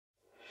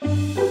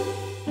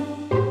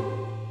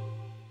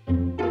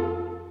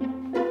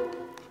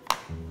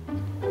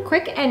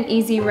quick and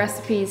easy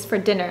recipes for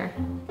dinner.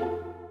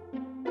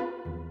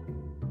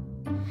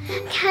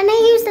 Can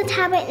I use the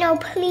tablet now,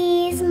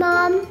 please,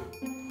 Mom?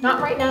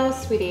 Not right now,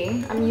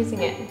 sweetie. I'm using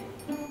it.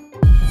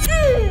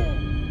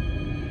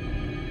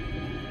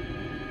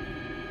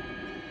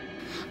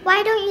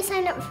 Why don't you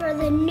sign up for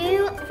the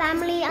new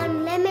Family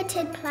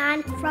Unlimited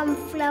plan from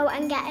Flow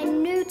and get a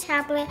new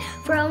tablet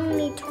for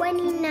only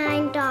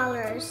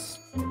 $29?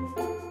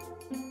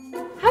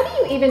 How do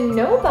you even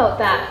know about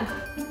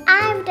that?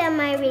 I've done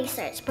my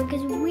research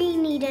because we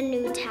need a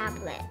new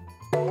tablet.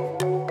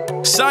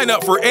 Sign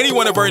up for any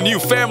one of our new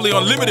Family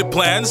Unlimited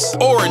plans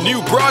or a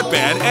new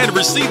broadband and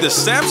receive the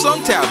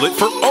Samsung tablet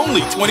for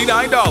only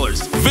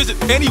 $29.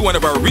 Visit any one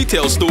of our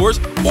retail stores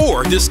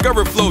or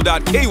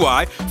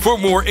discoverflow.ky for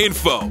more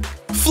info.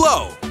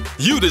 Flow,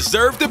 you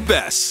deserve the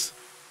best.